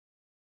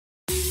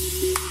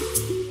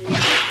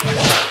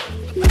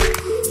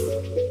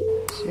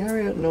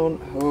non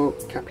ho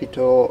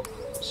capito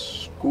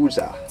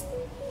scusa.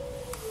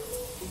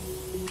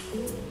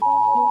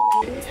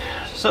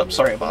 So,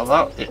 sorry about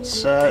that.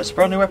 It's a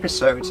brand new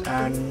episode,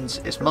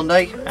 and it's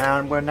Monday,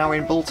 and we're now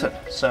in Bolton.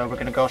 So we're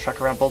going to go track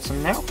around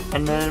Bolton now,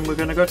 and then we're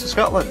going to go to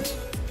Scotland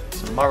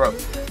tomorrow.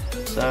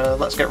 So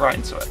let's get right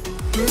into it.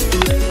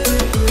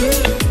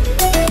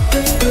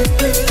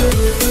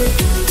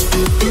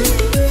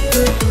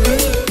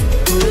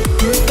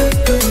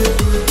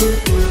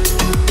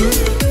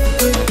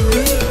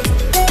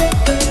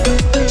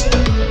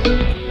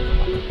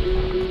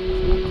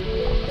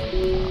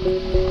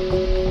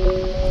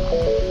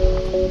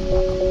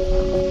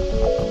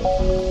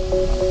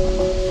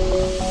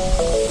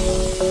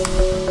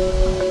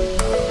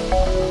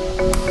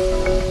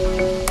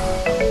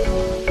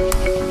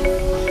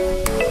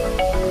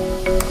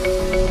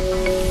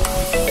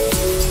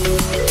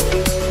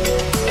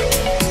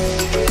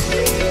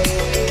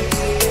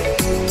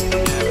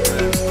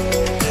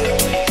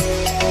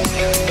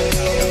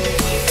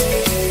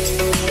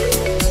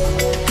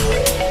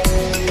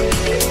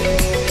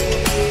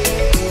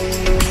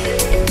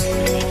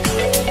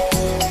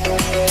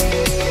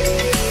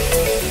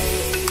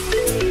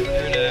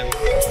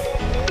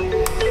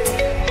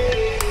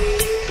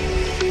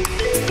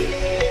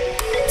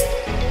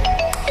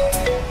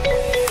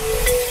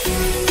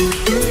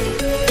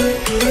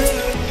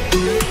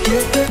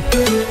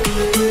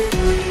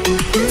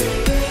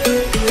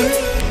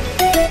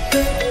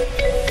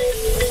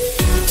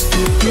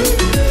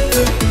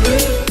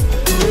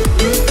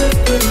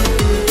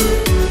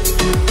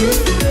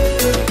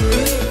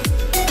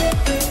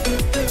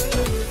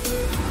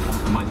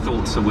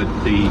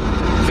 With the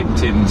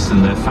victims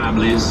and their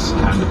families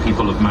and the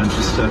people of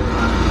Manchester,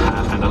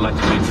 and I'd like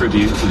to pay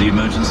tribute to the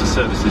emergency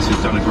services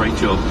who've done a great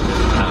job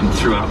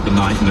throughout the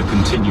night and are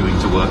continuing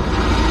to work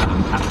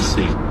at the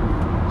scene.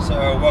 So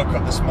I woke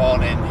up this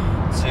morning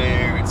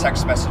to a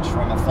text message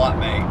from a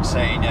flatmate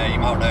saying you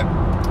might want to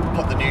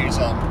put the news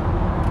on,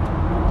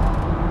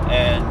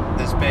 and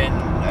there's been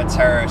a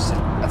terrorist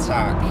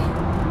attack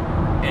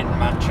in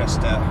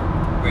Manchester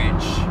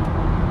which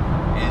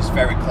is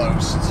very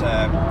close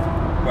to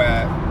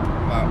where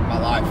my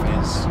life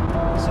is.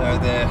 So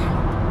they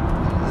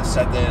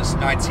said there's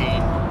 19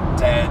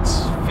 dead,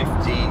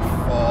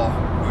 54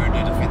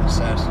 wounded, I think they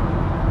said.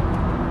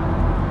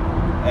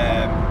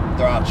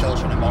 There are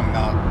children among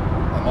the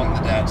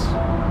dead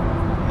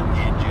and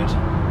the injured.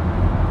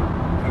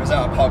 It was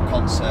at a pub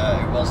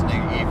concert, it wasn't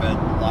even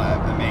like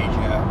a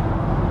major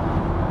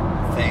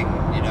thing,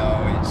 you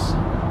know. It's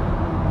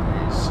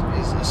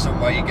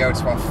somewhere you go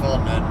to have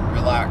fun and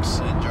relax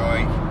and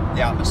enjoy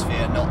the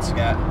atmosphere, not to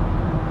get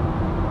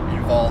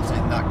involved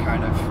in that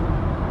kind of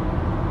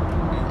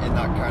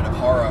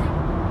horror.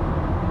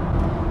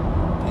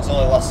 It's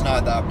only last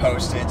night that I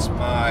posted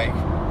my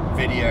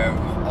video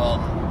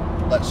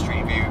on Let's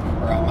Street View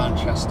around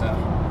Manchester.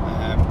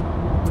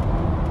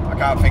 I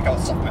can't think off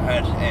the top of my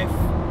head if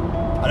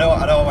I know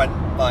I went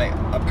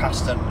I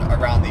passed and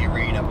around the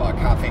arena, but I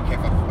can't think if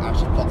I've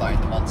actually put that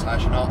in the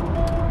montage or not.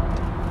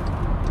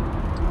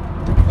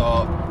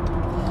 But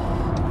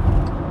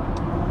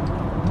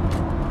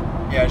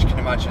yeah, as you can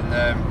imagine,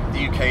 the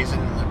UK's in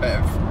a bit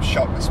of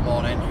shock this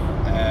morning,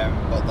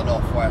 but the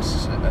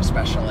Northwest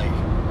especially.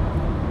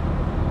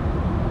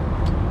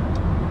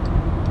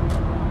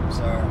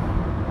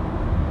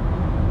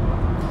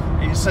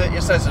 So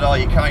it says it all.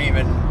 You can't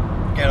even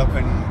get up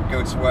and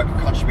go to work and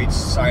contribute to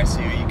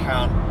society, or you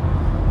can't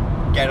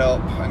get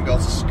up and go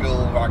to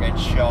school without getting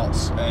shot,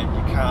 and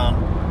you can't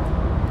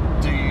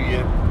do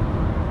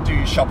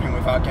your shopping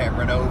without getting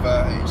run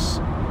over.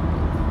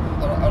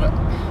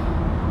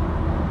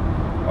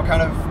 What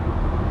kind of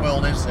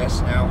world is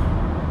this now,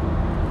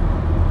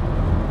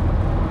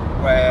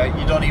 where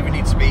you don't even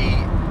need to be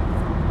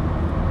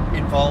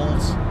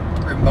involved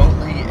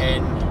remotely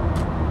in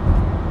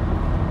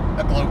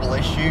a global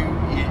issue?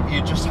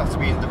 You just have to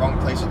be in the wrong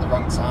place at the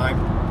wrong time,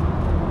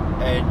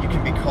 and you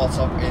can be caught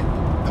up in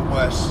the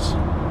worst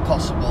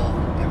possible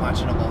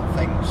imaginable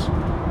things.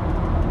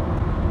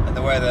 And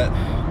the way that,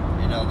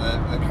 you know,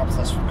 the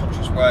capitalist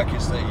countries work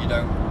is that you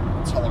don't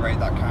tolerate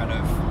that kind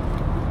of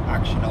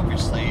action,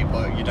 obviously,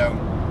 but you don't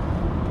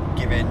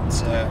give in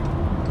to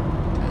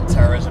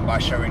terrorism by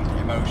showing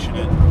emotion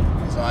and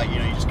things like, you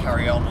know, you just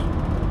carry on.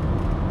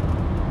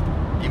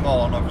 You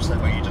mourn, obviously,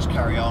 but you just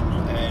carry on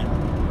and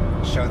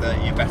show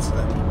that you're better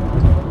than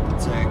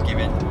to give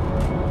in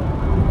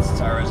to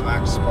terrorism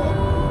acts. But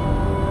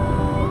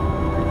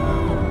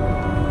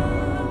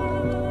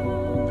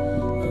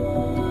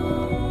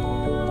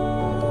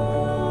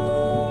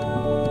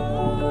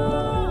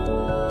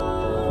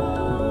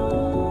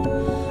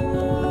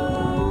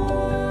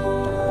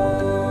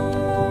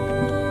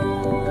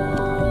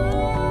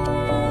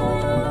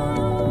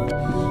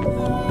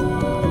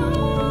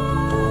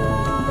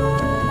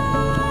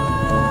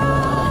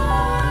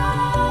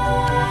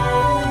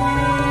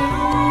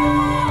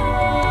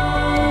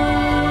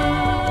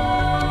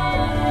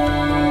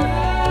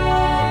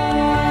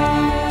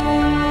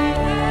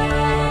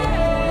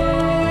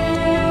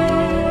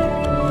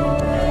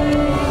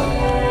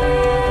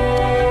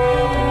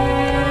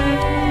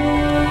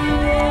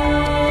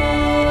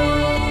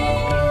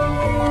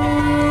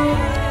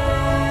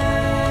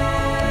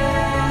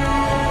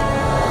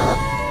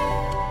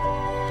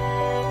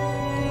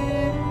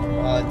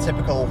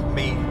typical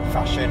me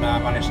fashion, I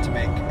managed to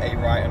make a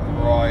right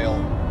and royal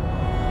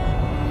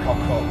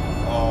cock-up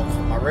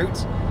of my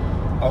route.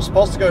 I was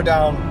supposed to go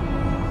down,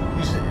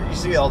 you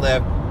see all the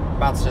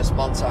mountainous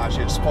montage,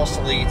 it's supposed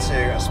to lead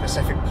to a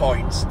specific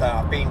point that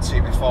I've been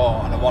to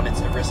before and I wanted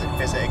to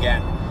visit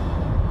again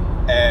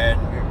and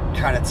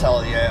kind of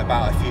tell you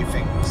about a few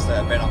things that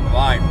have been on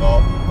my mind,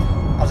 but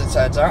as it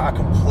turns out I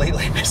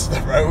completely missed the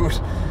road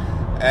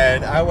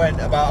and I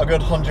went about a good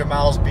 100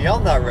 miles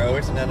beyond that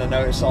road, and then I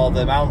noticed all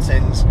the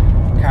mountains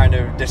kind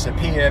of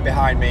disappear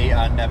behind me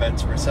and never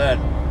to return.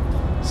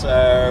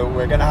 So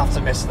we're going to have to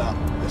miss that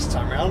this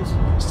time around.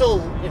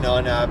 Still, you know,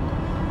 in a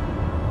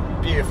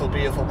beautiful,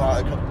 beautiful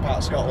part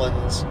of Scotland.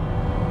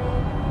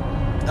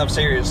 I'm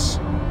serious.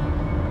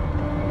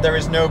 There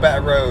is no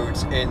better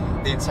road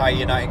in the entire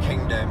United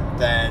Kingdom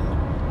than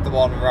the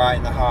one right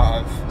in the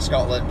heart of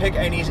Scotland. Pick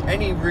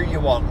any route you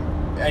want.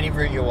 Any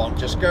route you want.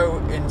 Just go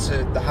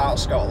into the heart of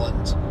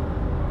Scotland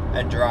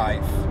and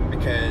drive,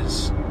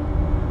 because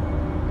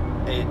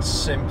it's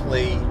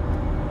simply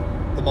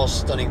the most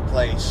stunning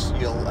place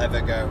you'll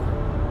ever go.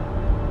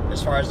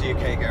 As far as the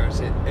UK goes,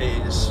 it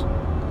is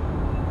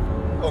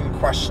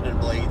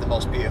unquestionably the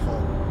most beautiful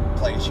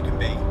place you can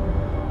be.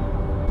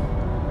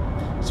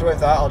 So with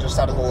that, I'll just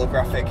add a little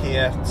graphic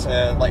here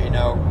to let you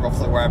know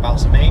roughly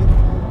whereabouts I mean.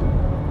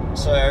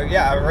 So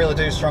yeah, I really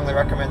do strongly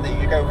recommend that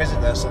you go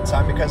visit there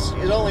sometime, because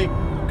it only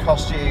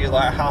costs you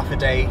like half a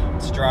day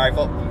to drive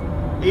up.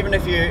 Even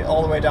if you're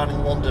all the way down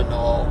in London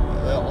or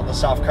on the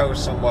south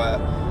coast somewhere,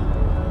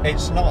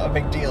 it's not a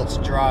big deal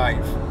to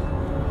drive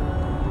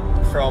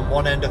from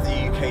one end of the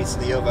UK to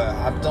the other.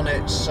 I've done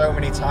it so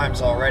many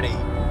times already,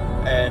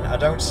 and I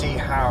don't see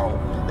how,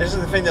 this is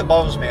the thing that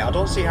bothers me, I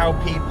don't see how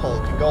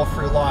people can go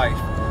through life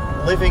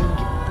living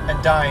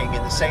and dying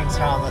in the same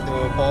town that they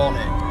were born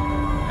in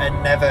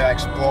and never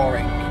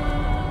exploring,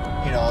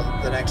 you know,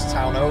 the next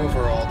town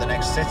over, or the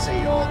next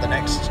city, or the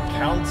next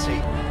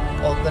county,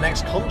 or the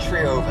next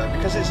country over,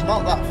 because it's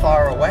not that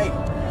far away.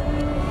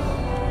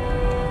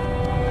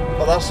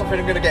 But that's something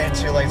I'm going to get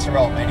into later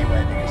on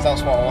anyway, because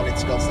that's what I wanted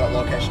to go to that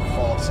location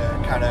for,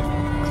 to kind of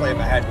clear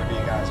my head with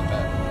you guys a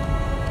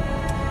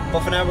bit.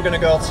 But for now, we're going to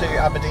go to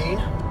Aberdeen,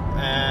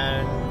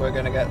 and we're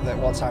going to get there,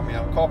 what time are we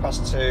on?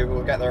 2:15,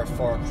 we'll get there at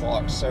 4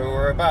 o'clock, so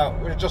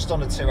we're just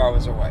under 2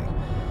 hours away.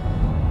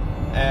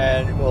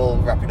 And we'll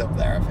wrap it up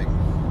there, I think.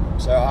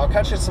 So I'll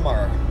catch you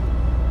tomorrow.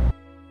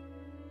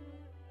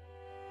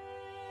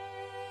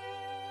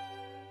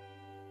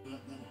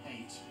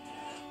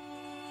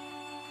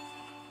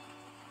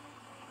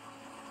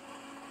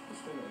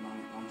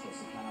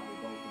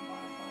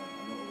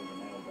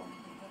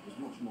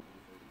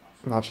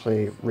 I'm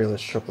actually really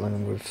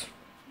struggling with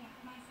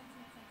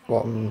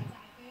what I'm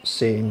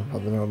seeing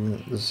at the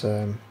moment. There's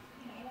a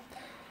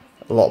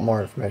lot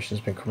more information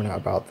has been coming out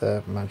about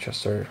the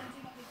Manchester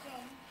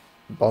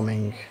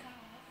bombing.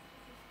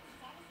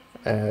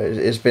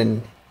 It's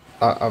been,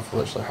 I've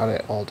literally had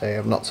it all day.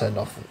 I've not turned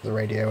off the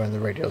radio, and the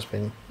radio's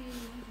been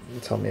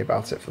telling me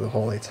about it for the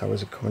whole 8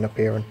 hours of coming up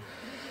here, and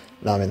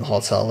now I'm in the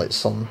hotel.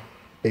 It's on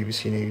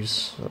BBC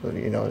News,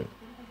 you know,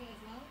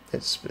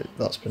 that's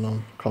been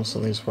on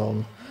constantly as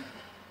well.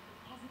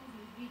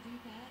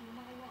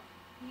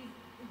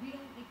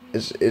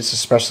 It's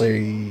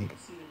especially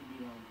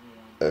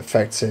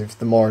effective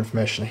the more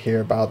information I hear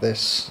about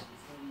this.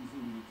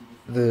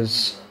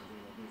 There's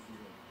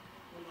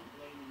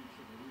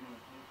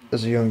a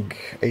young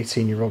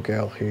 18-year-old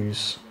girl who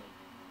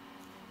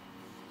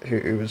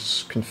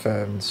was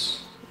confirmed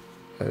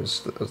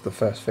as the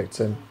first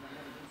victim,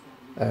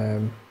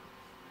 who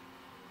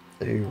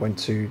went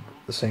to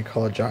the same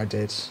college I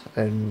did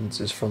and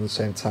is from the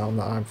same town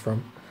that I'm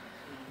from.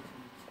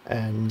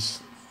 And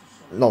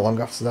not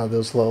long after that, there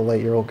was a little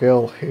 8-year-old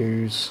girl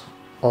who's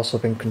also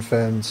been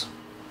confirmed,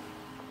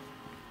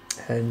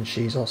 and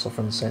she's also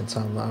from the same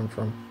town that I'm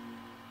from.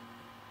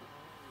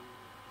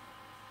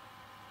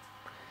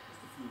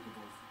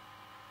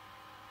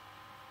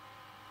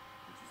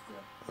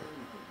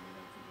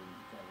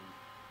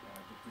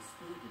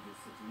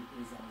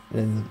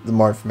 And the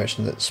more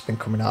information that's been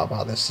coming out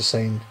about this, they're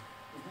saying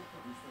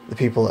the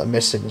people that are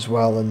missing as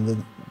well,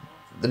 and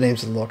the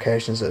names of the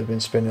locations that have been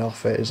spinning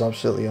off it is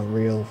absolutely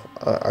unreal.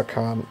 I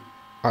can't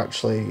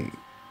actually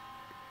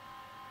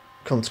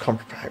come to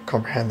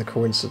comprehend the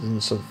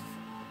coincidence of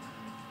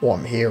what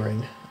I'm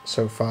hearing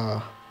so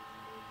far.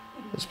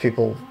 There's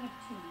people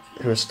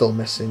who are still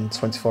missing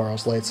 24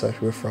 hours later,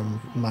 who are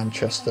from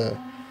Manchester,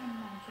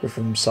 who are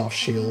from South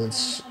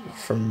Shields,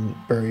 from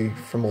Bury,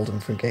 from Oldham,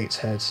 from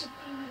Gateshead.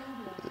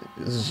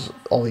 There's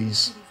all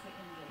these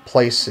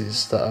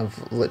places that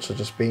I've literally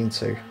just been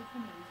to.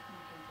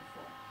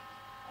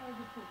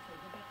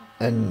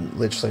 And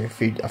literally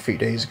a few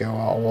days ago,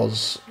 I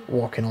was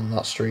walking on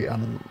that street,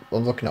 and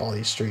I'm looking at all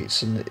these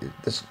streets, and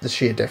the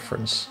sheer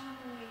difference.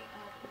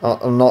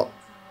 I'm not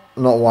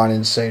whining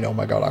and saying, "Oh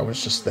my God, I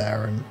was just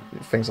there," and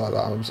things like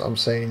that. I'm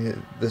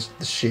saying the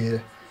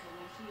sheer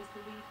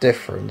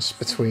difference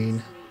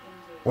between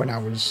when I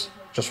was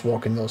just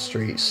walking those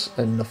streets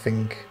and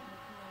nothing.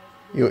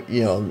 You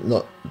know,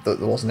 not that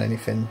there wasn't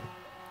anything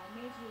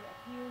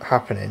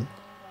happening,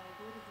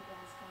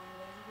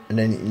 and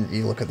then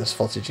you look at this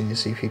footage and you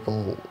see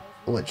people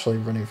literally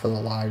running for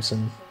their lives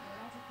and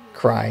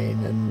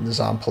crying, and there's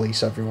armed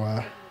police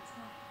everywhere.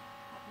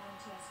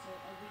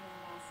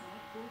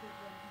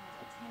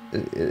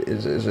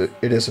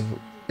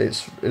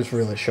 It's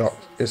really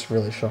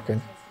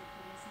shocking.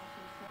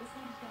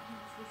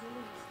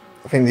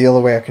 I think the other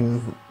way I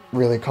can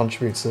really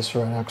contribute to this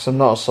right now, because I'm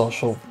not a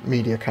social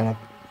media kind of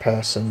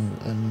person,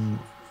 and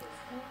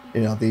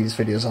you know, these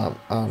videos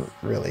aren't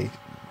really.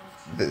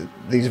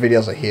 These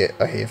videos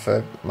are here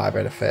for my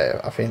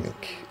benefit. I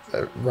think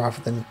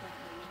rather than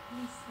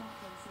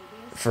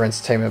for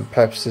entertainment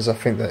purposes, I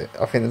think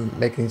I'm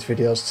making these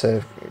videos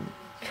to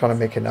kind of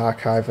make an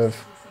archive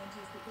of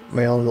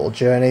my own little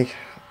journey,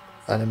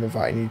 and I'm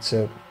inviting you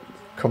to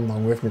come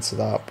along with me to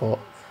that. But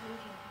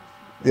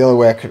the other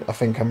way I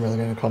think I'm really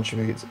going to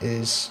contribute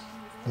is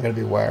I'm going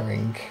to be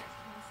wearing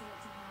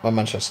my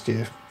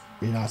Manchester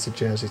United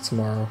jersey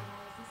tomorrow.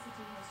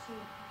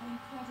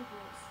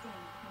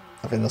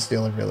 I think that's the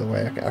only really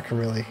way I can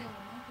really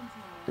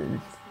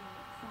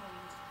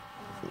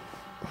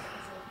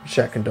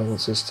share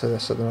condolences to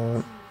this at the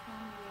moment.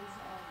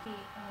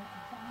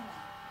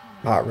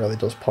 My heart really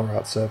does pour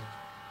out to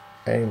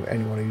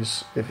anyone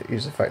who's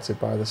affected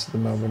by this at the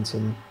moment,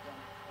 and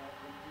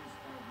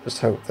just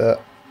hope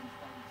that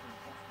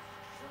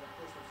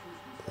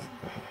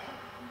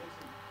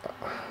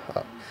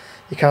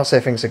you can't say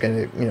things are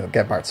going to, you know,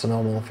 get back to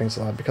normal and things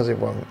like that, because it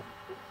won't.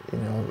 You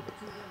know,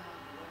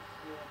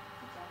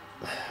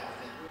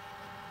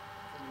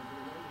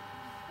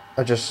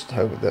 I just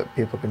hope that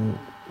people can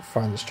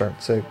find the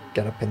strength to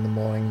get up in the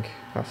morning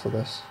after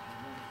this.